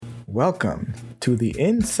Welcome to the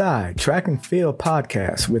Inside Track and Field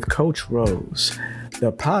podcast with Coach Rose,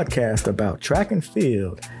 the podcast about track and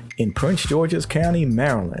field in Prince George's County,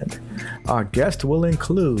 Maryland. Our guests will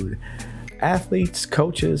include athletes,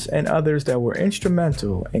 coaches, and others that were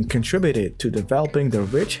instrumental and contributed to developing the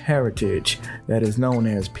rich heritage that is known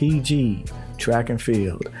as PG Track and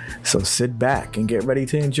Field. So sit back and get ready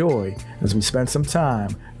to enjoy as we spend some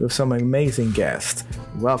time with some amazing guests.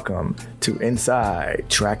 Welcome to Inside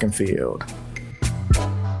Track and Field.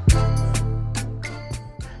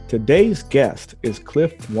 Today's guest is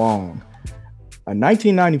Cliff Wong, a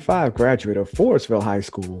 1995 graduate of Forestville High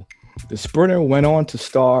School. The sprinter went on to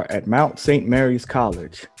star at Mount St. Mary's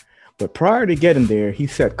College, but prior to getting there, he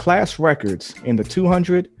set class records in the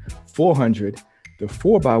 200, 400, the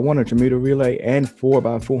 4x100 meter relay, and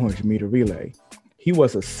 4x400 meter relay. He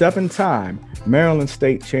was a 7-time Maryland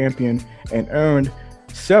State champion and earned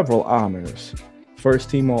several honors: First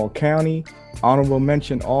Team All-County, Honorable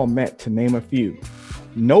Mention All-Met, to name a few.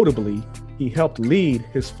 Notably, he helped lead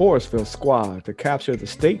his Forestville squad to capture the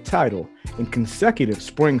state title in consecutive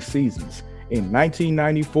spring seasons in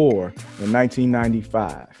 1994 and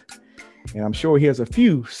 1995. And I'm sure he has a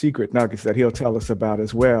few secret nuggets that he'll tell us about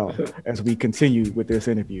as well as we continue with this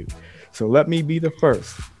interview. So let me be the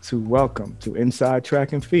first to welcome to Inside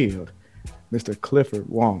Track and Field, Mr. Clifford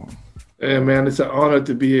Wong. Hey man, it's an honor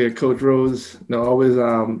to be here, Coach Rose. I always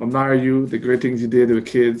admire you, the great things you did with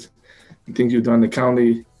kids, the things you've done in the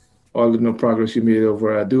county, all the progress you made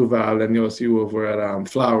over at Duval and also you over at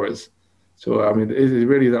Flowers. So, I mean, it's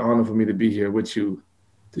really an honor for me to be here with you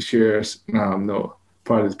to share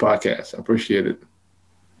part of this podcast. I appreciate it.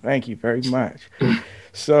 Thank you very much.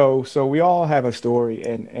 So we all have a story,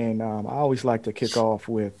 and I always like to kick off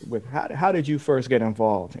with how did you first get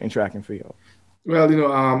involved in track and field? Well,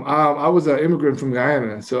 I was an immigrant from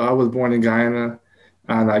Guyana. So I was born in Guyana,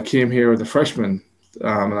 and I came here as a freshman,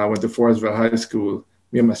 and I went to Forestville High School.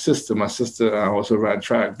 Me and my sister also ran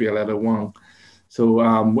track, Violetta Wong. So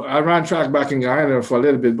I ran track back in Guyana for a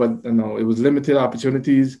little bit, but it was limited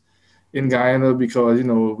opportunities in Guyana because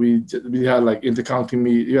we had like intercounty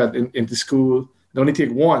meet, you had inter school. They only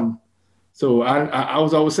take one, so I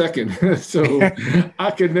was always second. So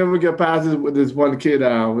I could never get past it with this one kid.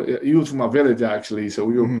 He was from my village actually, so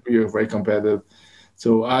we were very competitive.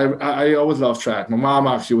 So I always loved track. My mom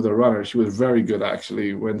actually was a runner. She was very good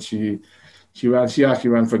actually when she actually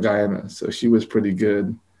ran for Guyana, so she was pretty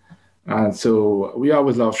good. And so we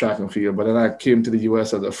always loved track and field. But then I came to the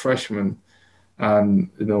U.S. as a freshman, and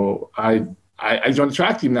I joined the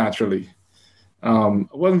track team naturally. I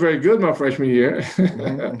wasn't very good my freshman year.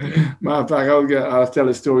 Matter of fact, I'll tell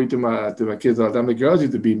a story to my kids all the time. The girls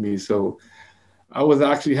used to beat me, so I was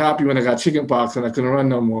actually happy when I got chicken pox and I couldn't run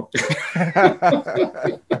no more.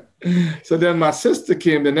 So then my sister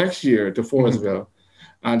came the next year to Forestville.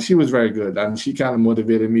 And she was very good, and she kind of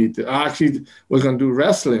motivated me to. I actually was going to do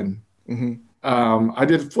wrestling. I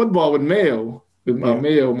did football with Mayo,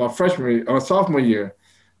 my freshman or sophomore year.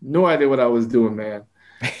 No idea what I was doing, man.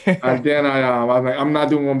 And then I'm like, I'm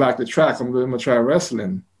not going back to track. I'm going to try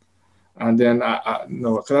wrestling. And then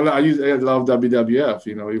because I love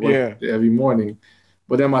WWF. Every morning.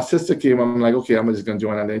 But then my sister came. I'm like, okay, I'm just going to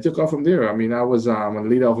join, and then it took off from there. I mean, I was on the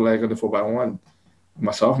lead off leg on the 4x1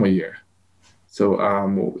 my sophomore year. So I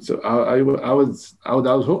was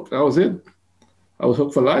hooked. That was it. I was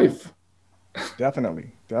hooked for life.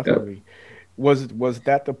 Definitely. Yep. Was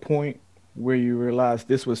that the point where you realized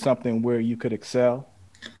this was something where you could excel?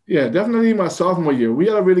 Yeah, definitely. My sophomore year, we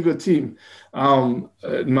had a really good team. My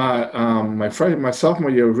sophomore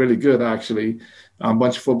year was really good actually. A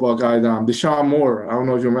bunch of football guys. Deshaun Moore. I don't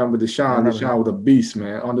know if you remember Deshaun. Deshaun was a beast,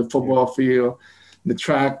 man, on the football field, the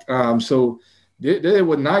track. So. They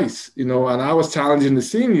were nice, and I was challenging the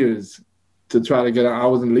seniors to try to get out. I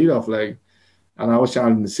was in the leadoff leg, and I was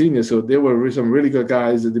challenging the seniors. So there were some really good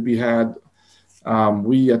guys that we had. I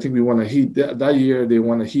think we won a heat. That year, they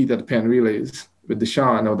won a heat at the Penn Relays with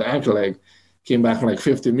Deshaun, or the ankle leg. Came back from like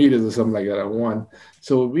 50 meters or something like that. I won.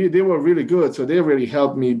 So they were really good. So they really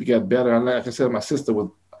helped me get better. And like I said, my sister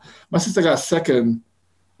got second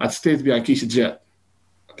at States behind Keisha Jett.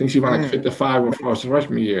 I think she won like 55 for her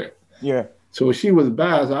freshman year. Yeah. So she was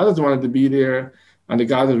bad. So I just wanted to be there, and the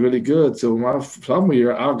guys were really good. So my sophomore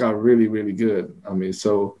year, I got really, really good. I mean,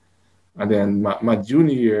 and then my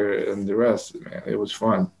junior year and the rest, man, it was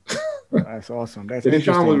fun. That's awesome. That's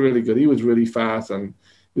interesting. Deshaun was really good. He was really fast, and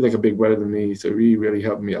he was like a big brother to me. So he really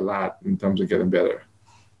helped me a lot in terms of getting better.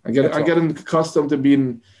 I get accustomed to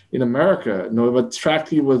being in America. But track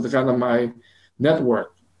team was kind of my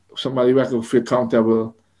network. Somebody who I could feel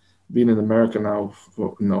comfortable being in America now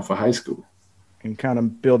for high school. and kind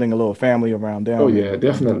of building a little family around Oh them yeah, and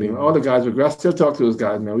definitely. All the guys were great. I still talk to those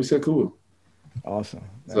guys, man. We said cool. awesome.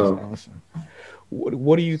 That's So awesome.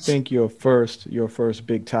 What do you think your first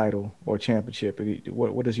big title or championship?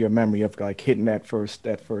 What is your memory of like hitting that first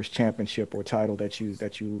championship or title that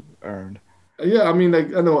you earned? yeah, I mean, like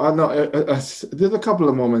I know. There's a couple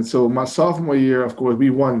of moments. So my sophomore year, of course, we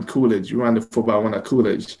won Coolidge. We ran the football, won at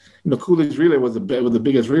Coolidge. Coolidge relay was the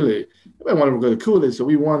biggest relay. Everybody wanted to go to Coolidge, so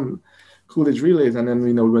we won Coolidge relays, and then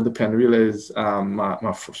we went to Penn relays.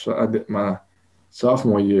 My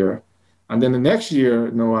sophomore year, and then the next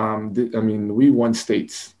year, we won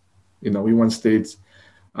states. We won states.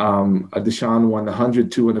 Deshaun won the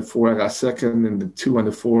 100, 2 and the 4. I got second in the 2 and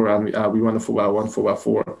the 4, and we won the 4x1,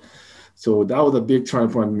 4x4. So that was a big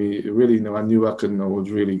turning point for me. Really, I knew I could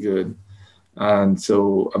was really good. And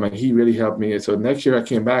so, I mean, he really helped me. So next year I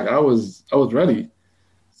came back, I was ready.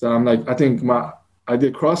 So I'm like, I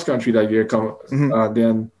did cross country that year. Hmm.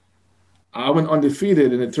 Then I went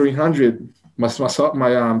undefeated in the 300 my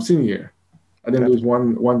senior year. I didn't lose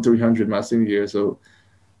one 300 my senior year. So,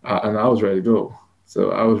 and I was ready to go.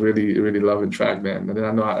 So I was really, really loving track then. And then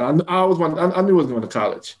I knew I was going to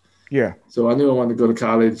college. Yeah. So I knew I wanted to go to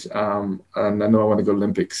college, and I knew I wanted to go to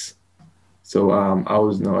Olympics. So that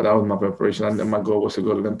was my preparation. And my goal was to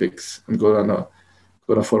go to Olympics and go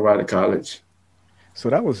to Fort Riley College. So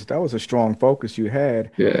that was a strong focus you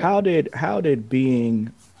had. Yeah. How did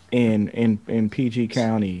being in PG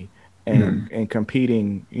County and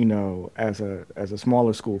competing, as a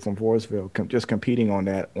smaller school from Forestville, just competing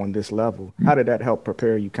on this level, how did that help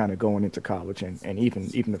prepare you kind of going into college and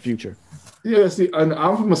even the future? Yeah, see, and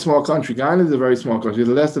I'm from a small country. Guyana is a very small country. It's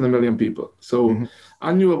less than 1 million people. So Hmm.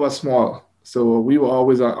 I knew about small. So we were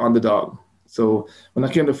always on underdog. So when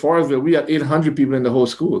I came to Forestville, we had 800 people in the whole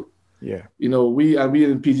school. Yeah. We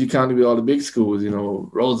in PG County with all the big schools,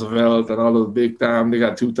 Roosevelt and all those big time, they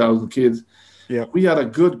got 2,000 kids. Yeah. We had a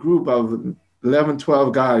good group of 11,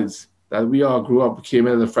 12 guys that we all grew up, came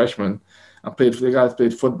in as a freshman and the guys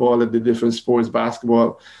played football and did different sports,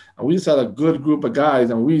 basketball. And we just had a good group of guys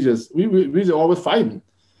and we just always fighting.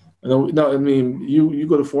 No, I mean, you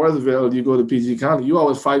go to Forestville, you go to PG County, you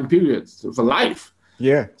always fighting periods for life.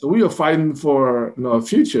 Yeah. So we were fighting for a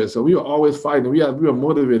future. So we were always fighting. We were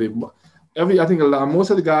motivated. I think most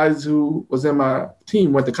of the guys who was in my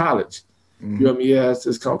team went to college. Hmm. UMES,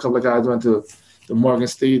 there's a couple of guys went to Morgan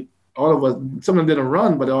State. All of us, some of them didn't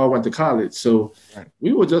run, but they all went to college. So Right.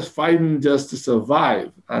 we were just fighting just to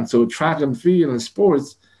survive. And so track and field and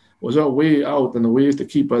sports was our way out and the ways to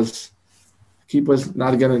keep us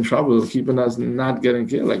not getting in trouble, keeping us not getting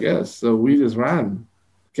killed, I guess. So we just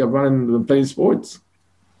kept running and playing sports.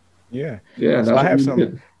 Yeah. Yeah, So that's what we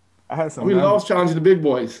did. I had some We love challenging the big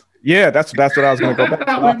boys. Yeah, that's what I was going to go back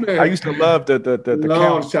to. I used to love the county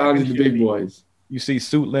Love challenging the big championship. boys. You see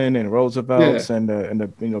Suitland and Yeah, Roosevelt's and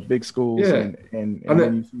the big schools yeah. and And then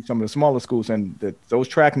then, you see some of the smaller schools and those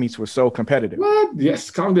track meets were so competitive. what?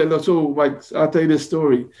 Yes, come there. So, like, I'll tell you this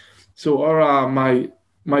story. So, our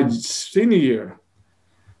my senior year,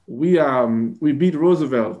 we beat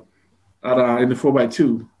Roosevelt in the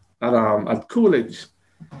 4x2 at Coolidge.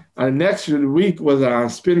 And the next week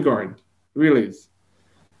was spin guard relays.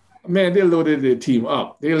 Man, they loaded their team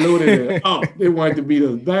up. They loaded it up. They wanted to beat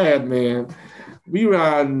us bad, man. We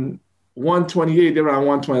ran 128. They ran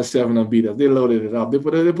 127 and beat us. They loaded it up. They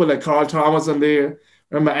put like Carl Thomas in there.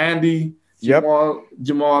 Remember Andy? Yep.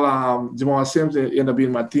 Jamal Simpson ended up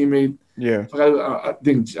being my teammate. Yeah. I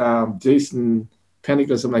think Jason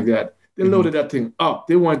Pennick or something like that. They loaded that thing up.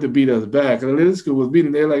 They wanted to beat us back. And the little school was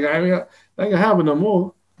beating. They're like, I ain't gonna happen no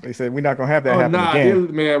more. They said we're not gonna have that Oh happen nah,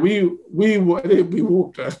 again. we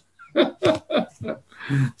whooped us.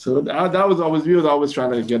 So we was always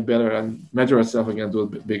trying to get better and measure ourselves against those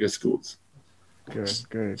bigger schools.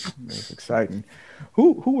 Good. That's exciting.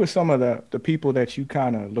 Who were some of the people that you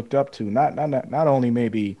kind of looked up to? Not only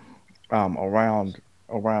maybe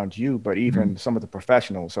around you, but even some of the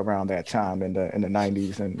professionals around that time in the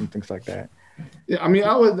 90s and things like that. Yeah, I mean,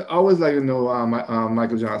 I was like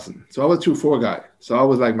Michael Johnson. So I was a 2-4 guy. So I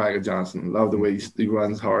was like Michael Johnson. Love the way he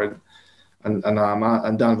runs hard, and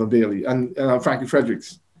Donovan Bailey and Frankie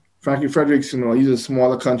Fredericks. Frankie Fredericks, he's a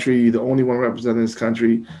smaller country, the only one representing his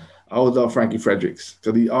country. I always love Frankie Fredericks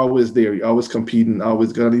because he always there, he always competing,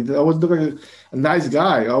 always good. He always looked like a nice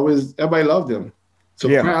guy. Everybody loved him. So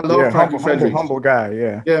I love Frankie Fredericks. Humble guy.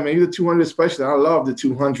 Yeah. Yeah, man, he's a 200 especially. I love the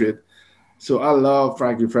 200. So I love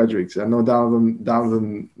Frankie Fredericks. I know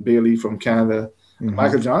Donovan Bailey from Canada. Mhm.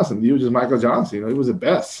 Michael Johnson. He was just Michael Johnson. He was the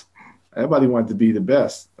best. Everybody wanted to be the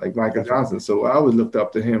best, like Michael Johnson. So I always looked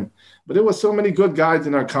up to him. But there were so many good guys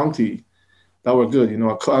in our county that were good. You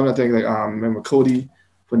know, I think like remember Cody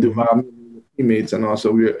for the teammates, and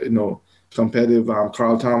also we were, competitive.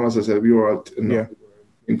 Carl Thomas, I said we were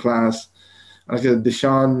in class. And like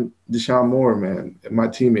Deshaun Moore, man, my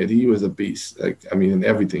teammate, he was a beast. Like I mean, in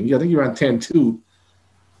everything. Yeah, I think he ran 10.2.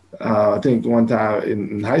 I think one time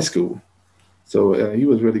in high school. So he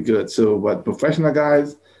was really good. So, but professional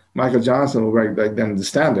guys, Michael Johnson was right like then the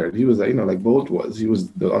standard. He was like, like Bolt was. He was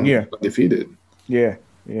the undefeated. Yeah.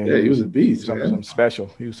 Yeah, he was a beast, man. Something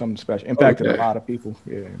special. He was something special. Impacted a lot of people.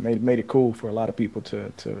 Yeah, made it cool for a lot of people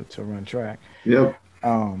to run track. Yep.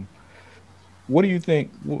 What do you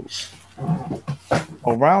think?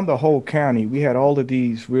 Around the whole county, we had all of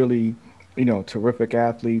these really, terrific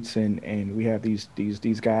athletes, and we have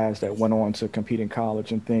these guys that went on to compete in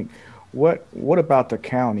college. And think, what about the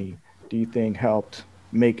county do you think helped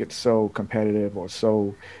make it so competitive, or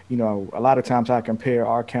so, a lot of times I compare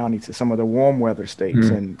our county to some of the warm weather states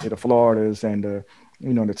and the Floridas and the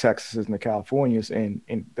Texases and the Californias, and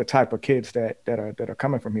the type of kids that are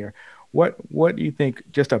coming from here. What do you think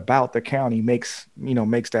just about the county makes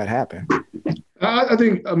that happen? I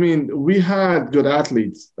think, we had good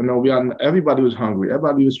athletes. Everybody was hungry.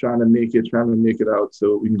 Everybody was trying to make it out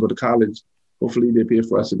so we can go to college. Hopefully they pay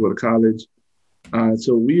for us to go to college.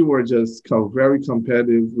 So we were just very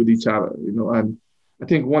competitive with each other, and I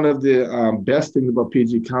think one of the best things about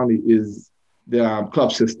PG County is the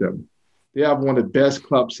club system. They have one of the best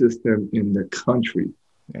club systems in the country.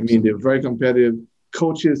 They're very competitive.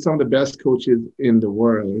 Coaches, some of the best coaches in the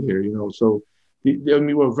world here, so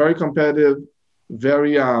we were very competitive,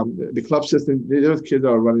 very, the club system, those kids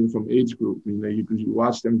are running from age group, you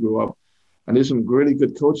watch them grow up, and there's some really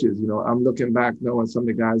good coaches. I'm looking back now on some of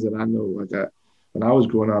the guys that I know, like when I was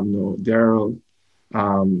growing up, Daryl,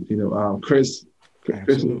 Chris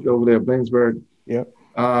is over there at Bladensburg. Yep.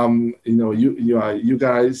 You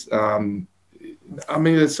guys,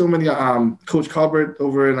 there's so many, Coach Colbert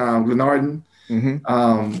over in Glenarden.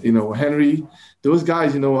 Henry, those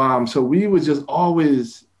guys, so we were just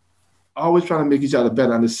always trying to make each other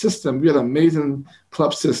better. And the system, we had an amazing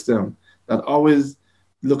club system that always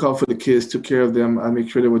look out for the kids, took care of them, and make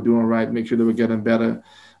sure they were doing right, make sure they were getting better.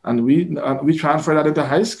 And we transferred that into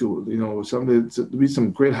high school. We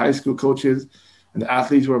some great high school coaches, and the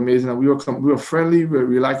athletes were amazing. And we were friendly,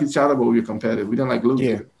 we liked each other, but we were competitive. We didn't like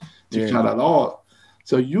losing to each other at all.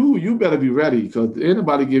 So you better be ready, because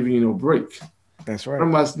anybody giving you no break. That's right.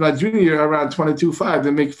 My junior year, around 22-5, they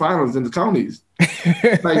make finals in the counties.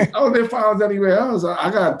 Like, they finals anywhere else. I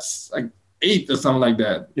got like 8 or something like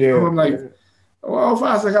that. Yeah. I'm like, how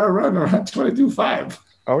fast I got to run around 22-5.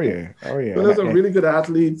 Oh, yeah. So there's some really good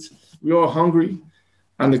athletes. We all hungry.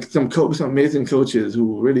 And some amazing coaches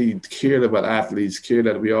who really cared about athletes, cared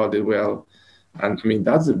that we all did well. And, we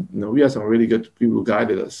had some really good people who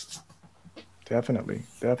guided us. Definitely.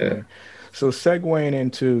 Yeah. So segueing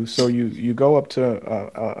into, you go up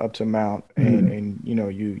to Mount and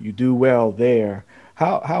you do well there.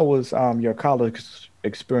 How was your college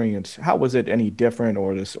experience? How was it any different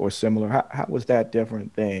or similar? How was that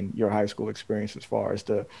different than your high school experience as far as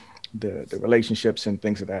the relationships and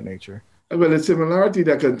things of that nature? Well, the similarity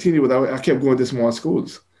that continued, I kept going to small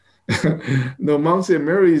schools. Mount St.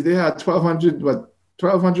 Mary's, they had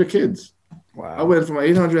 1,200 kids. Wow. I went from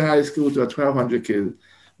 800 high school to 1,200 kids,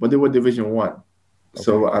 but they were Division I.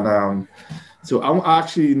 Okay. So I'm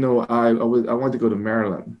actually, I wanted to go to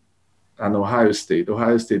Maryland and Ohio State.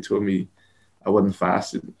 Ohio State told me I wasn't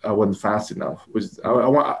fast enough.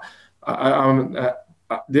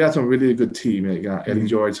 They had some really good team. Like Eddie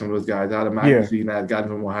George, some of those guys. I had a magazine I had gotten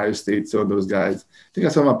from Ohio State. So those guys, I think I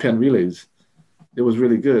saw my Penn relays. It was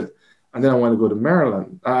really good. And then I wanted to go to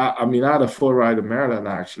Maryland. I had a full ride to Maryland,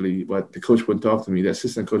 actually, but the coach wouldn't talk to me. The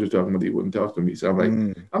assistant coach was talking about, he wouldn't talk to me. So I'm like,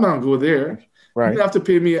 I'm not going to go there. Right. You didn't have to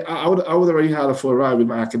pay me. I would already had a full ride with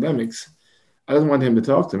my academics. I didn't want him to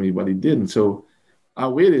talk to me, but he didn't. So I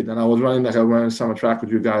waited, and I was running like I ran summer track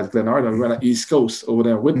with you guys, Glenarden. I ran at East Coast over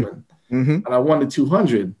there in Whitman. And I won the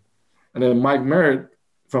 200. And then Mike Merritt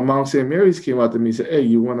from Mount St. Mary's came out to me and said, hey,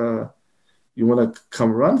 you wanna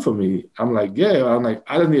come run for me? I'm like, yeah. I'm like,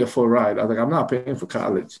 I didn't need a full ride. I was like, I'm not paying for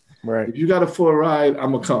college. Right. If you got a full ride,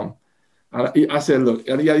 I'm gonna come. I said, look,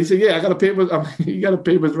 and he said, yeah, I got the papers. You got the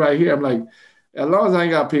papers right here. I'm like, as long as I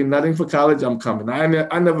ain't got to pay nothing for college, I'm coming. I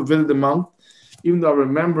never visited the Mount, even though I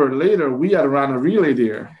remember later we had ran a relay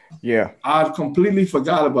there. Yeah. I completely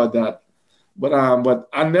forgot about that. But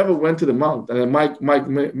I never went to the Mount. And then Mike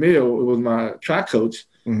Mayo, it was my track coach.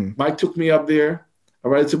 Mike took me up there. I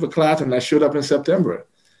already took a class, and I showed up in September.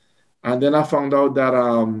 And then I found out that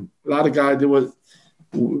a lot of guys,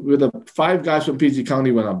 with the 5 guys from PG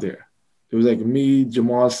County went up there. It was like me,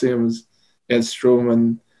 Jamal Sims, Ed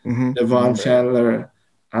Stroman, Mm-hmm. Devon Chandler,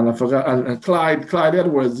 and I forgot, and Clyde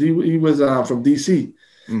Edwards. He was from DC,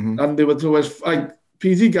 Mm-hmm. and there was like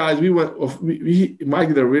PG guys. Mike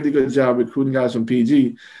did a really good job recruiting guys from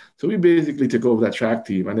PG, so we basically took over that track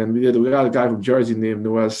team, and then we got a guy from Jersey named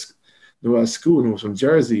Noah Schoon, who was from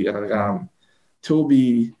Jersey, and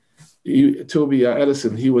Toby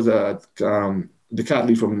Edison. He was a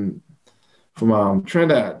decathlete from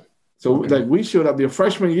Trinidad. So like we showed up their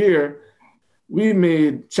freshman year. We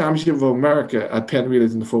made Championship of America at Penn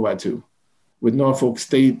Relays in the 4x2 with Norfolk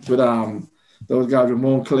State, with those guys,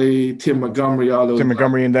 Ramon Clay, Tim Montgomery, all those. Tim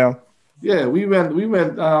Montgomery and down. Yeah, we went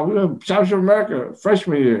Championship of America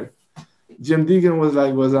freshman year. Jim Deegan was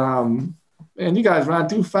man, you guys ran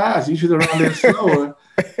too fast. You should have run there slower.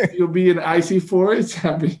 You'll be an IC4A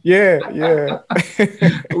champion. Yeah.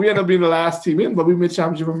 We ended up being the last team in, but we made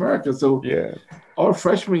Championship of America. So yeah, our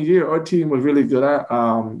freshman year, our team was really good at.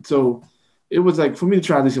 So it was like, for me, the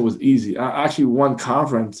transition was easy. I actually won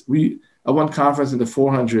conference. I won conference in the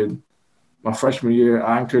 400 my freshman year.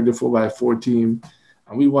 I anchored the 4x4 team,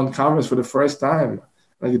 and we won conference for the first time,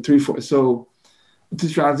 like a 3-4. So the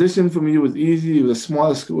transition for me was easy. It was a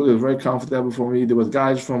smaller school. It was very comfortable for me. There was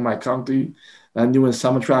guys from my county that I knew in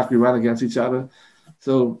summer track. We ran against each other.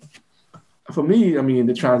 So for me, I mean,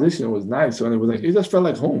 the transition was nice. So it just felt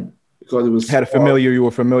like home. Because it was you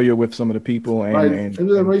were familiar with some of the people, and it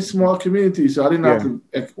was a very small community, so I didn't have to.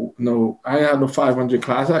 I had no 500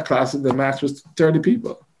 class. I had classes. The max was 30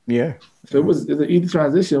 people. Yeah, so it was an easy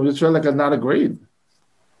transition. It just felt like not a grade.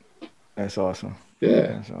 That's awesome.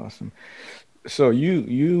 Yeah, that's awesome. So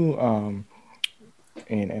you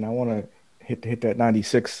and I want to hit that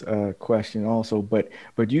 96 question also, but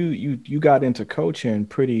you got into coaching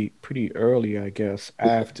pretty early, I guess,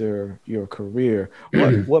 after your career.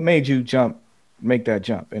 What made you make that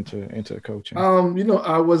jump into coaching? I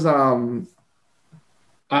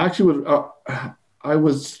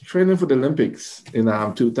was training for the Olympics in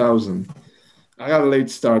 2000. I got a late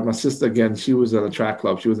start. My sister, again, she was at a track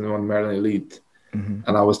club. She was in the Maryland Elite, and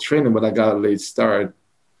I was training, but I got a late start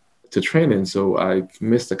to training, so I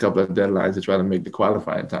missed a couple of deadlines to try to make the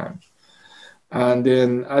qualifying time. And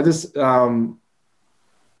then I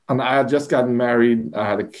had just gotten married. I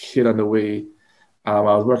had a kid on the way. I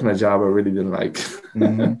was working a job I really didn't like.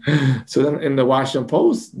 So then in the Washington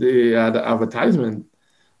Post, they had an advertisement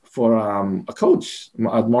for a coach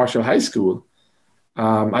at Marshall High School.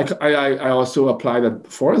 I also applied at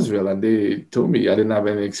Forestville, and they told me I didn't have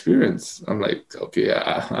any experience. I'm like, okay,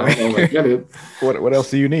 I don't know if I get it. What else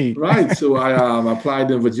do you need? Right. So I applied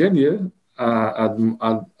in Virginia at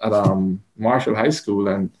Marshall High School,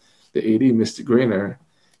 and the AD, Mr. Grainer,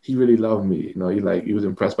 he really loved me. He was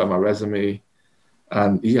impressed by my resume,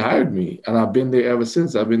 and he hired me. And I've been there ever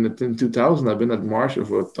since. I've been in 2000. I've been at Marshall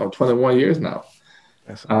for 21 years now.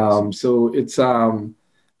 That's awesome. So it's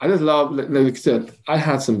I just love, like I said, I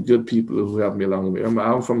had some good people who helped me along the way.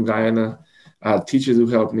 I'm from Guyana. I had teachers who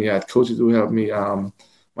helped me. I had coaches who helped me. My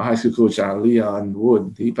high school coach, Leon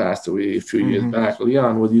Wood, he passed away a few years back.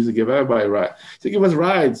 Leon Wood used to give everybody rides. To give us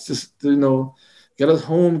rides, just to, get us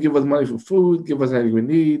home, give us money for food, give us anything we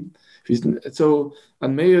need. So,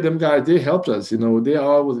 and many of them guys, they helped us. They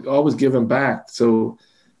always giving back. So,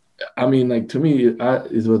 I mean, like, to me,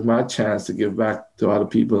 it was my chance to give back to other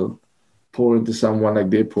people, pour into someone like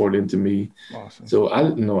they poured into me. Awesome. So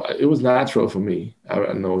it was natural for me.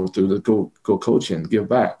 To go coaching, give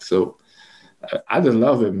back. So I just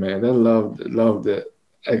love it, man. I love that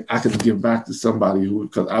I could give back to somebody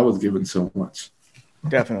because I was given so much.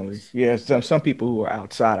 Definitely, yeah. Some people who are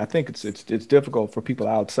outside, I think it's difficult for people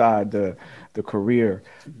outside the career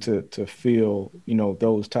to feel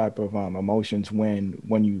those type of emotions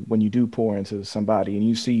when you do pour into somebody, and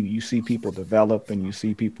you see people develop, and you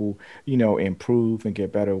see people improve and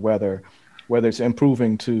get better, whether it's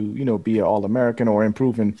improving to be an All-American or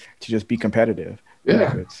improving to just be competitive.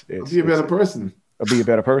 Yeah, be a better person. Be a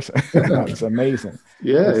better person. It's amazing.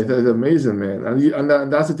 Yeah, it's amazing, man. And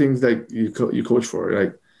that's the things that you coach for.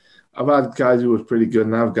 Like, I've had guys who were pretty good,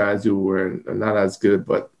 and I have guys who were not as good,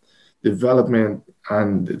 but development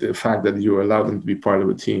and the fact that you allowed them to be part of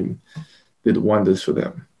a team did wonders for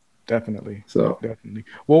them. Definitely. So definitely.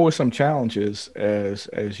 What were some challenges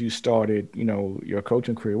as you started, your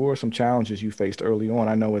coaching career? What were some challenges you faced early on?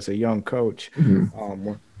 I know as a young coach,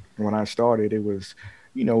 when I started, it was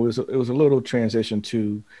it was a little transition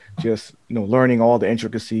to just learning all the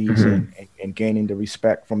intricacies and gaining the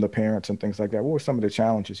respect from the parents and things like that. What were some of the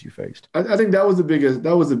challenges you faced? I think that was the biggest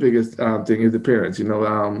thing is the parents.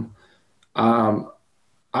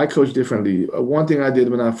 I coach differently. One thing I did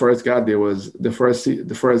when I first got there was the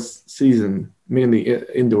first season, mainly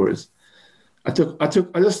indoors. I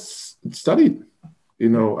just studied. You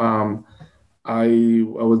know, I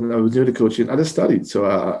was new to coaching. I just studied, so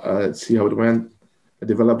I see how it went. I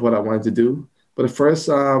developed what I wanted to do. But the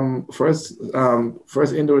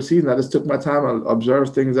first indoor season, I just took my time. I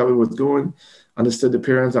observed things how it was going, understood the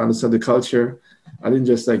parents, I understood the culture. I didn't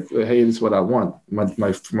just like, hey, this is what I want.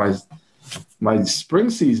 My spring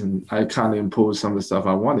season, I kind of imposed some of the stuff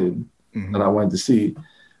I wanted that I wanted to see.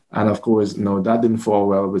 And of course, that didn't fall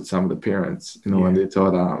well with some of the parents, and they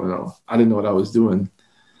thought, I didn't know what I was doing.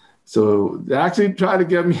 So they actually tried to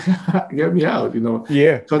get me out,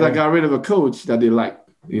 because I got rid of a coach that they liked,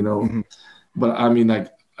 But I mean,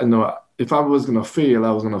 like, if I was going to fail,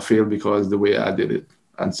 I was going to fail because the way I did it.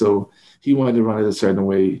 And so he wanted to run it a certain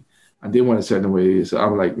way and they went a certain way. So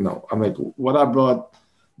I'm like, no, what I brought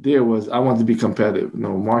there was, I wanted to be competitive.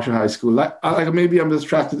 Marshall High School, maybe I'm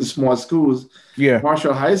distracted to small schools. Yeah.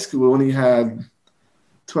 Marshall High School only had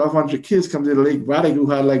 1,200 kids come to the Lake Braddock who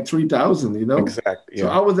had like 3,000, Exactly. Yeah. So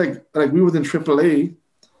I was like we was in AAA.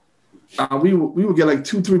 We would get like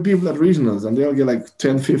 2-3 people at regionals and they'll get like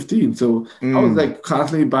 10, 15. So I was like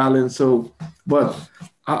constantly battling. So, but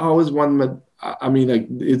I always wanted,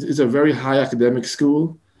 it's a very high academic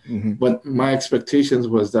school, but my expectations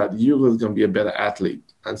was that you was going to be a better athlete.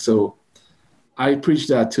 And so I preached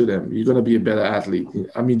that to them. You're going to be a better athlete.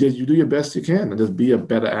 You do your best you can and just be a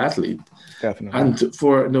better athlete. Definitely. And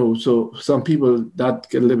so some people that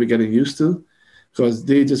get a little bit getting used to, because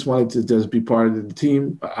they just wanted to just be part of the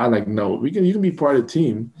team. I like, no, you can be part of the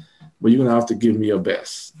team, but you're going to have to give me your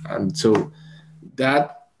best. And so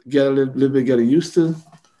that get a little bit getting used to.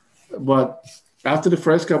 But after the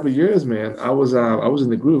first couple of years, man, I was in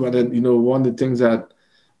the groove. And then, one of the things that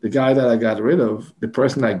the guy that I got rid of, the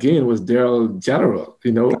person I gained was Daryl General,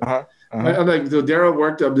 And like, so Daryl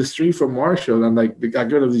worked up the street from Marshall, and like, I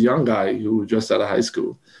got rid of this young guy who was just out of high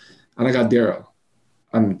school. And I got Daryl.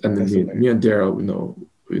 And then me and Daryl,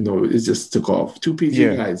 it just took off. 2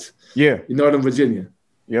 PG guys. Yeah. In Northern Virginia.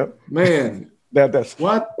 Yep. Man. That's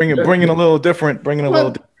what? Bringing a little different,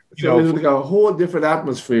 So it was like a whole different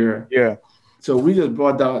atmosphere. Yeah. So we just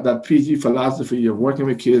brought that PG philosophy of working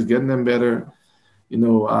with kids, getting them better.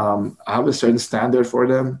 I have a certain standard for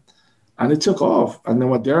them. And it took off. And then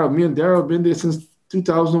me and Daryl have been there since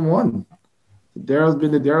 2001.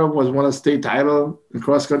 Daryl was won a state title in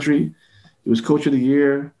cross country. He was coach of the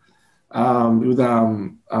year. He was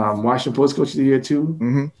Washington Post coach of the year too.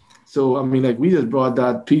 Mm-hmm. So we just brought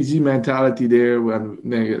that PG mentality there.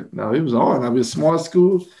 Now it was on. A small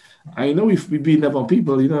school. I know we beating up on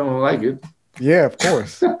people. Don't like it. Yeah, of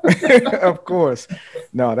course, of course.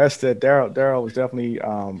 No, that's the Daryl was definitely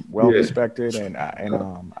well respected, and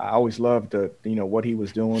I always loved what he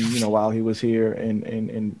was doing. While he was here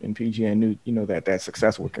in PG, and knew that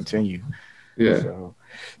success would continue. Yeah.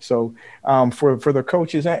 So for the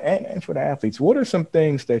coaches and for the athletes, what are some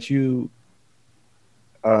things that you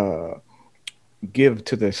give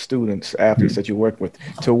to the students, athletes that you work with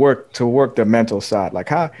to work the mental side? Like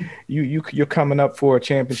how you're coming up for a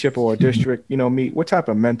championship or a district, meet, what type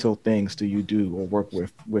of mental things do you do or work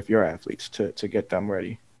with your athletes to get them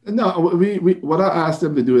ready? No, we what I ask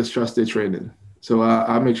them to do is trust their training. So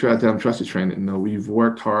I make sure I tell them trust the training. We've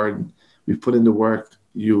worked hard, we've put in the work.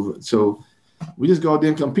 So we just go out there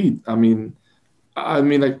and compete. I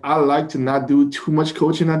like to not do too much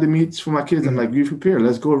coaching at the meets for my kids. I'm like, you prepare,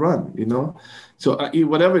 let's go run, So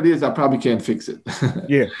whatever it is, I probably can't fix it.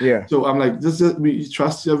 Yeah. So I'm like, we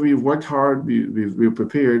trust you. We've worked hard. We're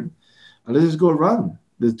prepared, and let's just go run.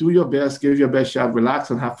 Let's do your best, give your best shot,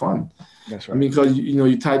 relax, and have fun. That's right. Because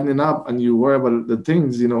you tightening up and you worry about the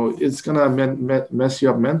things, it's gonna mess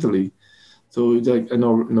you up mentally. So it's like,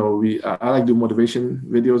 I like do motivation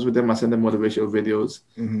videos with them. I send them motivational videos,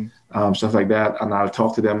 stuff like that, and I'll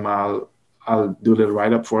talk to them. I'll do a little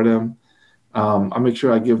write up for them. I make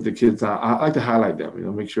sure I give the kids. I like to highlight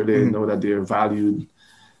them. Make sure they know that they're valued,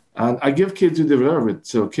 and I give kids who deserve it.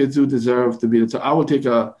 So kids who deserve to be. So I will take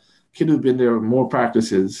a kid who's been there more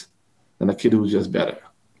practices than a kid who's just better.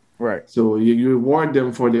 Right. So you reward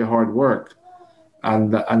them for their hard work.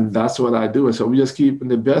 And that's what I do. So we just keep,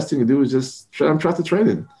 and the best thing to do is just trust the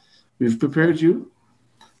training. We've prepared you.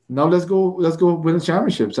 Now let's go win the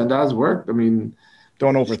championships. And that's worked. Don't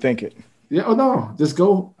overthink it. Yeah. Oh no, just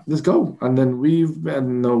go. And then we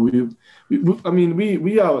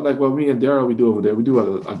are like what me and Daryl we do over there. We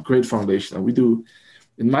do a great foundation. We do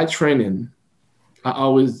in my training. I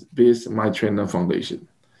always base my training on foundation.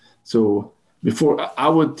 So before I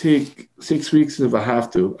would take 6 weeks if I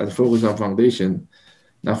have to and focus on foundation,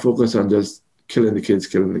 not focus on just killing the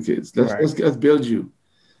kids. Let's build you.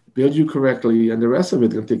 build you correctly, and the rest of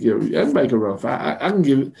it can take care of you. Everybody can run. I can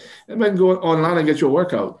give. Everybody can go online and get your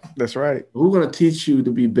workout. That's right. Who's going to teach you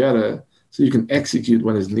to be better so you can execute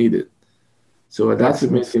when it's needed? So that's the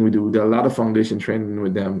main thing we do. We do a lot of foundation training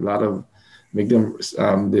with them. A lot of make them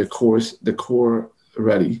the core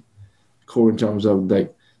ready, core in terms of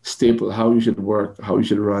like staple how you should work, how you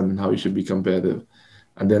should run, how you should be competitive,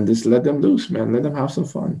 and then just let them loose, man. Let them have some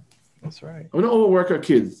fun. That's right. We don't overwork our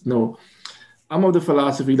kids. No, I'm of the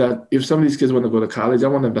philosophy that if some of these kids want to go to college, I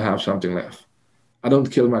want them to have something left. I don't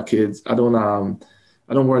kill my kids. I don't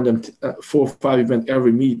warn them 4 or 5 events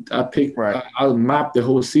every meet. I pick. Right. I'll map the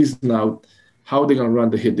whole season out how they're gonna run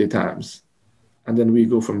to hit their times, and then we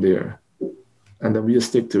go from there. And then we just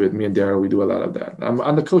stick to it. Me and Daryl, we do a lot of that.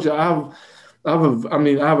 I'm the coach. I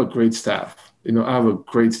have a great staff. I have a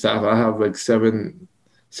great staff. I have like seven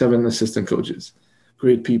assistant coaches,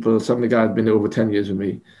 great people. Some of the guys have been there over 10 years with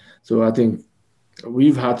me. So I think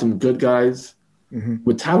we've had some good guys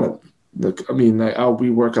with talent. Look, we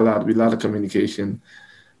work a lot. We a lot of communication,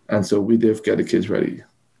 and so we did get the kids ready.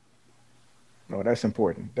 No, that's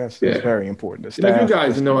important. That's very important. The staff, like you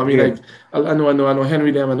guys, like I know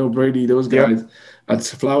Henry, I know Brady, those guys at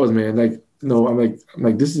Flowers, man. Like, I'm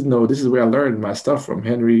like this is where I learned my stuff from.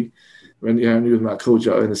 Henry was my coach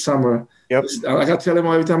in the summer. Yep. Like I tell him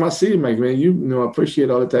every time I see him, like, man, I appreciate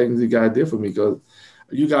all the things you guys did for me, because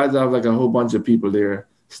you guys have like a whole bunch of people there,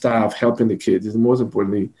 staff helping the kids. It's most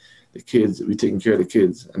importantly the kids. We taking care of the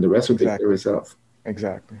kids, and the rest will take care of itself.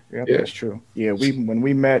 Exactly. Yep, yeah, that's true. Yeah, when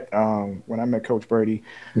I met Coach Brady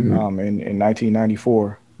in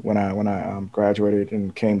 1994, when I graduated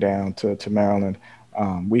and came down to Maryland,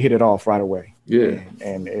 we hit it off right away. Yeah,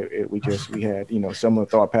 and we had similar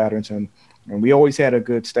thought patterns, and we always had a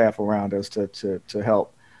good staff around us to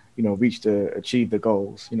help achieve the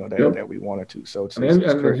goals that we wanted to. So it's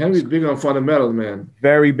Henry's big on fundamentals, man.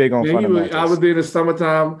 Very big on fundamentals. I was there in the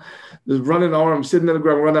summertime, just running arms, sitting in the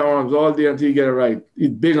ground, running arms all day until you get it right. He's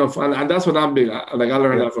big on fun, and that's what I'm big on. Like I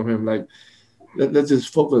learned that from him. Like let's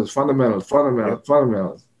just focus fundamentals.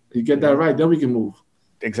 You get that right, then we can move.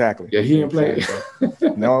 Exactly. Yeah, he didn't play.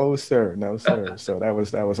 No, sir. So that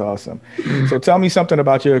was awesome. So tell me something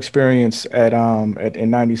about your experience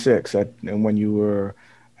in '96 and when you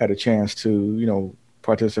had a chance to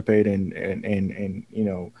participate and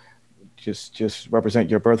just represent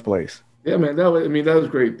your birthplace. Yeah, man, that was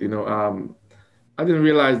great. I didn't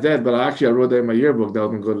realize that, but I wrote that in my yearbook that I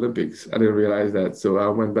was going to go to Olympics. I didn't realize that, so I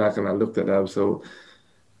went back and I looked it up. So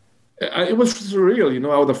it was surreal.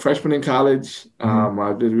 I was a freshman in college.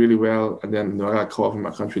 I did really well, and then I got called from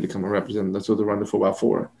my country to come and represent. So to run the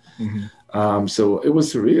 4x4. So it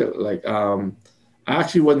was surreal. Like I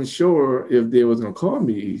actually wasn't sure if they was going to call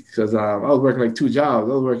me because I was working like 2 jobs.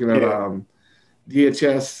 I was working at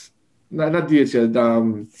DHS, not DHS,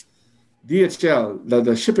 DHL,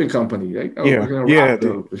 the shipping company. Right? I was working at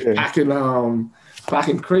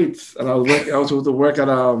packing crates, and I was supposed to work at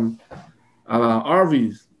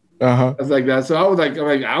RVs. It's like that. So I was like,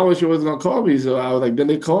 I wasn't sure what's going to call me. So I was like, then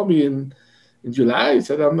they called me in July.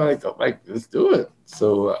 So I'm like, let's do it.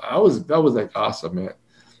 So that was like awesome, man.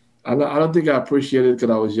 I don't think I appreciated it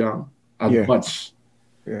because I was young as much.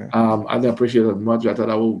 Yeah. I didn't appreciate it as much. I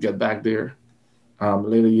thought I would get back there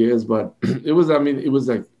later years, but it was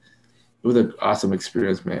an awesome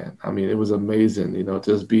experience, man. It was amazing,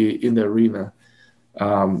 just be in the arena,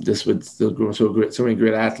 just with so many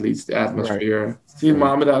great athletes, the atmosphere. Right. Seeing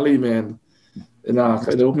Muhammad Ali, man, in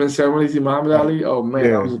the opening ceremony, see Muhammad Ali. Oh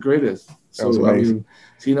man, that was the greatest. That was amazing.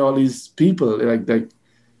 Seeing all these people, like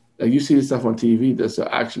you see the stuff on TV, just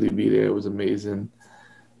to actually be there, it was amazing.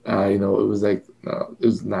 It was like it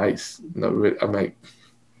was nice. I'm like,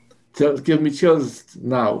 give me chills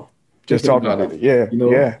now. Just talking about it. Yeah,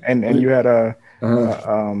 yeah. And you had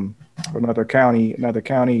another county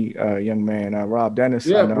young man, Rob Dennis.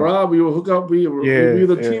 Yeah, Rob. We were hooked up. We were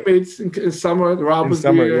the teammates in summer. Rob was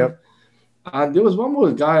there. Yep. And there was one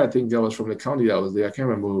more guy I think that was from the county that was there. I can't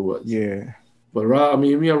remember who it was. Yeah. But Rob,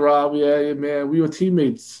 me and Rob, man, we were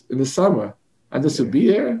teammates in the summer. And just to be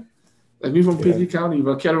here, like we from PG County,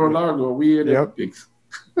 but Kettle Largo, we in the Olympics.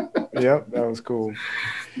 Yep, that was cool.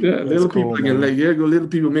 Yeah, that's little cool, people again, little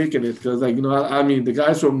people making it because, the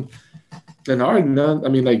guys from Glenarden,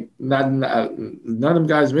 none of them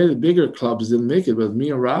guys made it. Bigger clubs didn't make it, but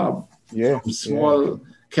me and Rob, small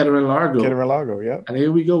Kettering Largo, yeah. And here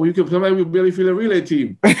we go. We barely feel a relay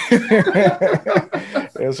team.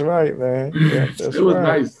 That's right, man. Yeah, it was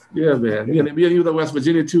nice. Yeah, man. Yeah, we were West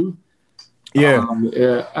Virginia too. Yeah.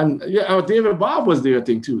 David Bob was there, I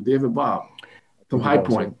think, too. David Bob from High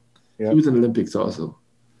Point. He was in the Olympics also.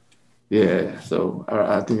 Yeah, so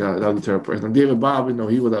I think that was the third person. David Bob,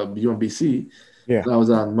 he was at UMBC, Yeah. and I was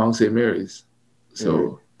on Mount St. Mary's. Yeah.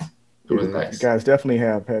 So it was You nice. guys definitely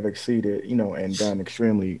have exceeded, and done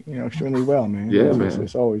extremely well, man. Yeah, It's man.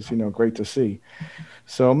 always, great to see.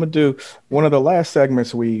 So I'm gonna do one of the last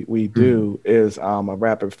segments we do is a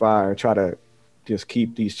rapid fire. Try to just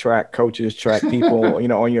keep these track people,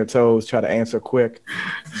 on your toes. Try to answer quick.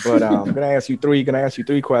 But I'm gonna ask you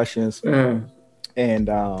three questions, Yeah. and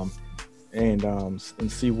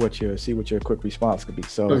see what your quick response could be.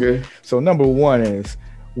 Okay. So number one is,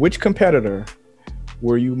 which competitor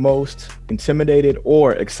were you most intimidated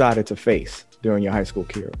or excited to face during your high school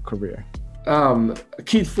career?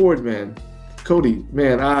 Keith Ford, man. Cody,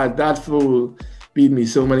 man, that fool beat me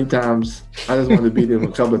so many times. I just wanted to beat him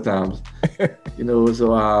a couple of times.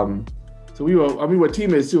 So we were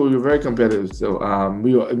teammates too. We were very competitive. So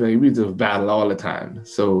we just battle all the time.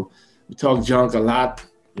 So we talk junk a lot.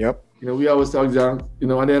 Yep. We always talk junk.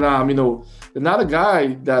 And then another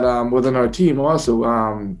guy that was on our team also,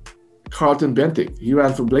 Carlton Bentic. He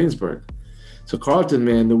ran for Bladensburg. So Carlton,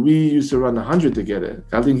 man, we used to run 100 together.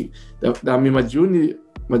 I think my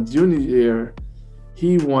junior year,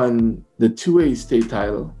 he won the 2A state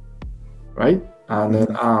title, right? And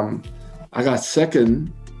then I got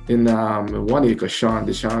second in 1A because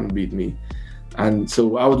Deshaun beat me. And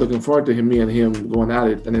so I was looking forward to me and him going at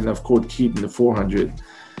it. And then of course Keith in the 400.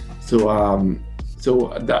 So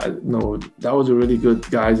that was a really good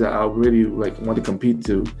guys that I really want to compete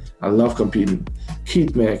to. I love competing.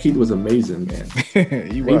 Keith was amazing, man.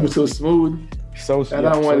 He was so smooth. And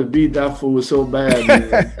I wanted to beat that fool so bad,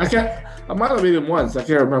 man. I might have beat him once. I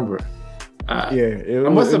can't remember. I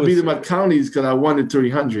must have beat him at counties because I won the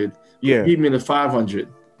 300. Yeah. He beat me in the 500.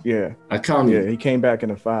 Yeah. At counties. Yeah, he came back in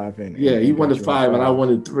the 5. He won the 5 and I won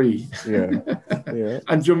the 3. Yeah. Yeah.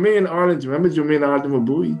 And Jermaine Arlington. Remember Jermaine Arlington from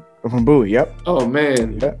Bowie? From Bowie, yep. Oh,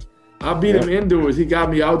 man. Yep. I beat him indoors. He got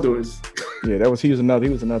me outdoors. Yeah, he was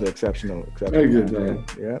another exceptional. Very good, man.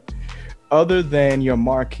 Yeah. Other than your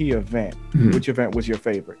marquee event, which event was your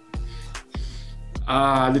favorite?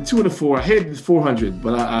 The 2 and the 4. I hated the 400,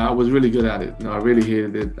 but I was really good at it. I really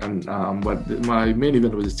hated it. And but my main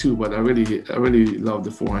event was the 2, but I really loved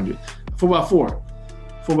the 400. 4x4.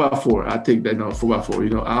 4x4. I take that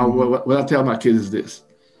 4x4. What I tell my kids is this.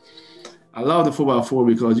 I love the 4x4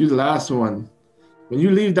 because you're the last one. When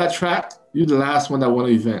you leave that track, you're the last one that won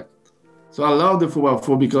an event. So I love the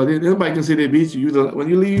 4x4 because nobody can say they beat you. When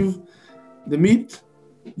you leave the meet,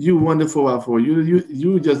 you won the 4x4.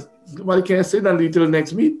 You just, nobody can say that until the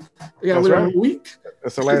next meet. They got to wait a week.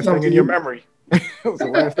 That's the last thing in your memory. That's the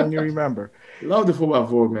last thing you remember. Love the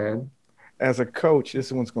 4x4, man. As a coach,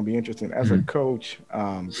 this one's going to be interesting. As a coach,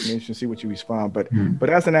 I'm interested to see what you respond. But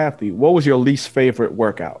as an athlete, what was your least favorite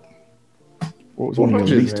workout? What was one of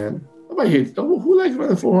your least? Man. Nobody hates. Who likes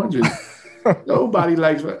running 400? Nobody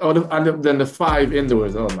likes. Than the 5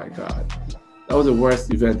 indoors. Oh my God, that was the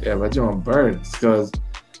worst event ever. John Burns, because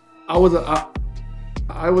I was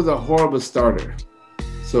a horrible starter.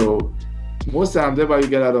 So most times everybody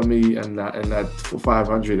get out on me and that for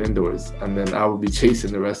 500 indoors, and then I would be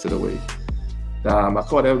chasing the rest of the way. I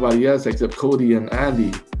caught everybody else except Cody and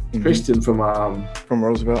Andy. Christian from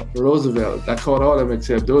Roosevelt. I caught all of them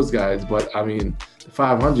except those guys. But I mean, the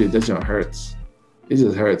 500 that just hurts. It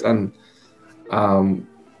just hurts. And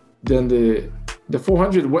then the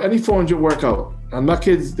 400, any 400 workout. And the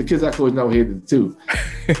kids I coach now hate it too.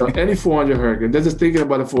 So any 400 hurt. And they're just thinking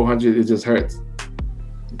about the 400, it just hurts.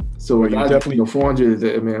 So definitely 400,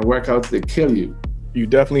 workouts that kill you. You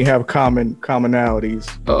definitely have commonalities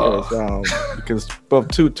because both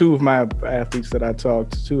two of the athletes that I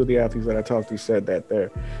talked to said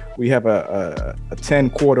that we have a 10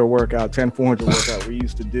 400 workout we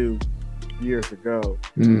used to do years ago,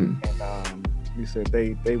 and you said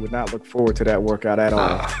they would not look forward to that workout at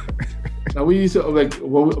all. Now we used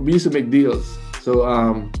to make deals. So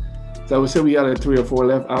I would say we had 3 or 4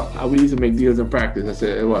 left. We used to make deals in practice. I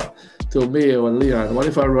said, well, to Mayo and Leon, what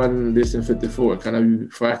if I run this in 54? Can I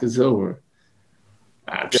practice over?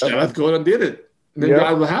 Let's go and did it. And then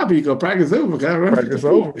guys were happy because practice over. Can I run practice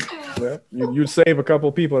 54? Over. Yeah. You'd save a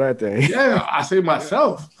couple people that day. Yeah, I saved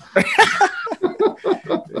myself.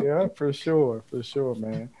 Yeah, for sure,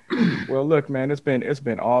 man. Well, look, man, it's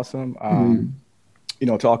been awesome.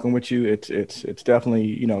 Talking with you, it's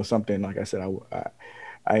definitely something. Like I said,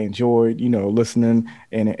 I enjoyed listening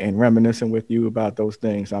and reminiscing with you about those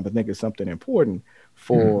things. I think it's something important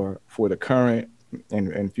for the current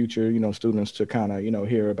and future students to kind of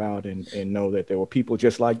hear about and know that there were people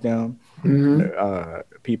just like them,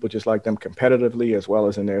 people just like them competitively as well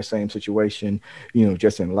as in their same situation,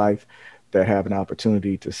 just in life. that have an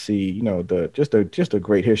opportunity to see, you know, just a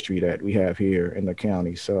great history that we have here in the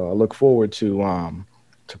county. So I look forward to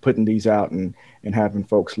putting these out and having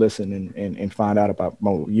folks listen and find out about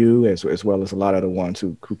you as well as a lot of the ones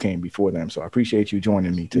who came before them. So I appreciate you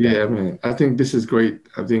joining me today. Yeah, man. I think this is great.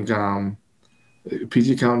 I think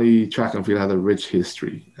PG County track and field has a rich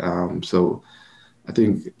history. So I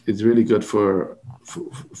think it's really good for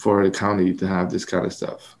the county to have this kind of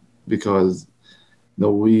stuff, because you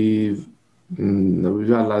know, we've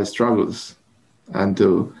had a lot of struggles, and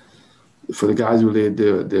for the guys who laid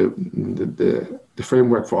the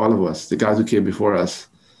framework for all of us, the guys who came before us,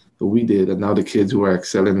 what we did, and now the kids who are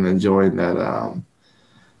excelling and enjoying that,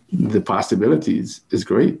 the possibilities is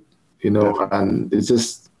great, you know. Definitely. And it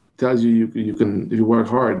just tells you can, if you work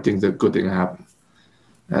hard, good things happen.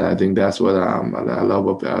 And I think that's what I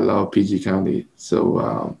love PG County.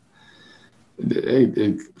 So they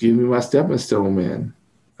gave me my stepping stone, man.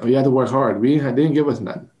 We had to work hard. They didn't give us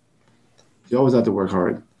nothing. You always have to work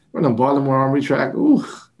hard. We're on Baltimore Armory track. Ooh,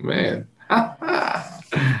 man. I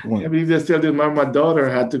mean, just tell you, my daughter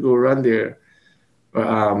had to go run there,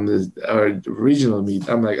 our regional meet.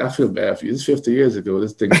 I'm like, I feel bad for you. This is 50 years ago.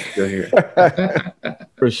 This thing is still here.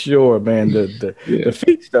 For sure, man. The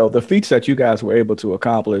feats, though, the feats that you guys were able to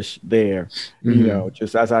accomplish there, you know,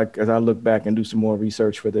 just as I look back and do some more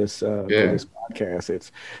research for this podcast,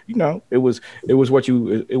 it's, you know, it was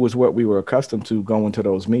what we were accustomed to going to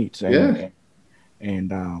those meets. And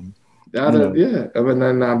I mean,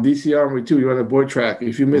 DC Armory too. You're on a board track.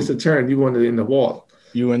 If you miss a turn, you want it in the wall.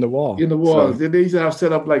 You in the wall. In the wall. So, they used to have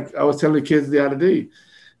set up, like I was telling the kids the other day,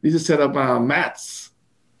 they used to set up mats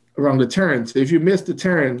around the turn. So if you miss the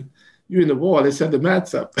turn, you're in the wall. They set the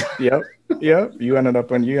mats up. Yep. You ended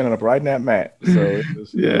up riding that mat. So it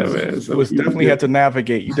was, man. So it was definitely had to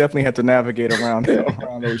navigate. You definitely had to navigate around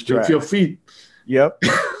those tracks. With your feet. Yep.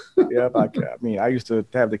 Yep. I mean, I used to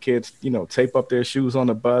have the kids, you know, tape up their shoes on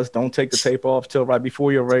the bus. Don't take the tape off till right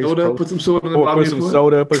before your race. Put some soda on the bottom.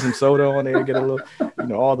 Put some soda on there. Get a little, you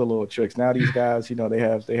know, all the little tricks. Now these guys, you know, they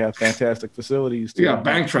have fantastic facilities. They got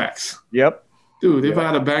bank tracks. Yep. Dude, they've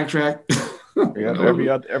had a bank track.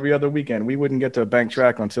 Every other weekend. We wouldn't get to a bank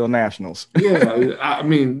track until nationals. Yeah, I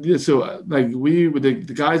mean, so like we with the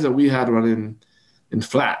guys that we had running in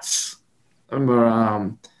flats. I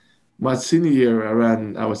remember my senior year,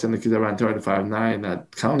 I was telling the kids I ran 35.9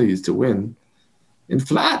 at counties to win in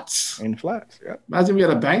flats. Yeah. Imagine we had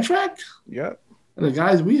a bank track. Yeah. And the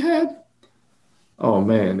guys we had, oh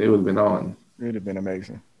man, it would have been on. It would have been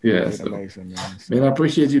amazing. Yeah, amazing, man. Man, I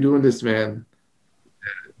appreciate you doing this, man.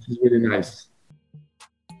 It's really nice.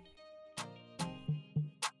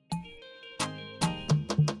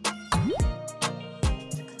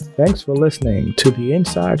 Thanks for listening to the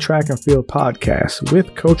Inside Track and Field podcast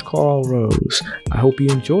with Coach Carl Rose. I hope you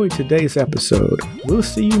enjoyed today's episode. We'll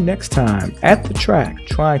see you next time at the track,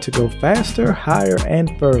 trying to go faster, higher,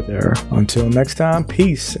 and further. Until next time,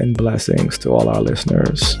 peace and blessings to all our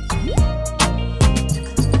listeners.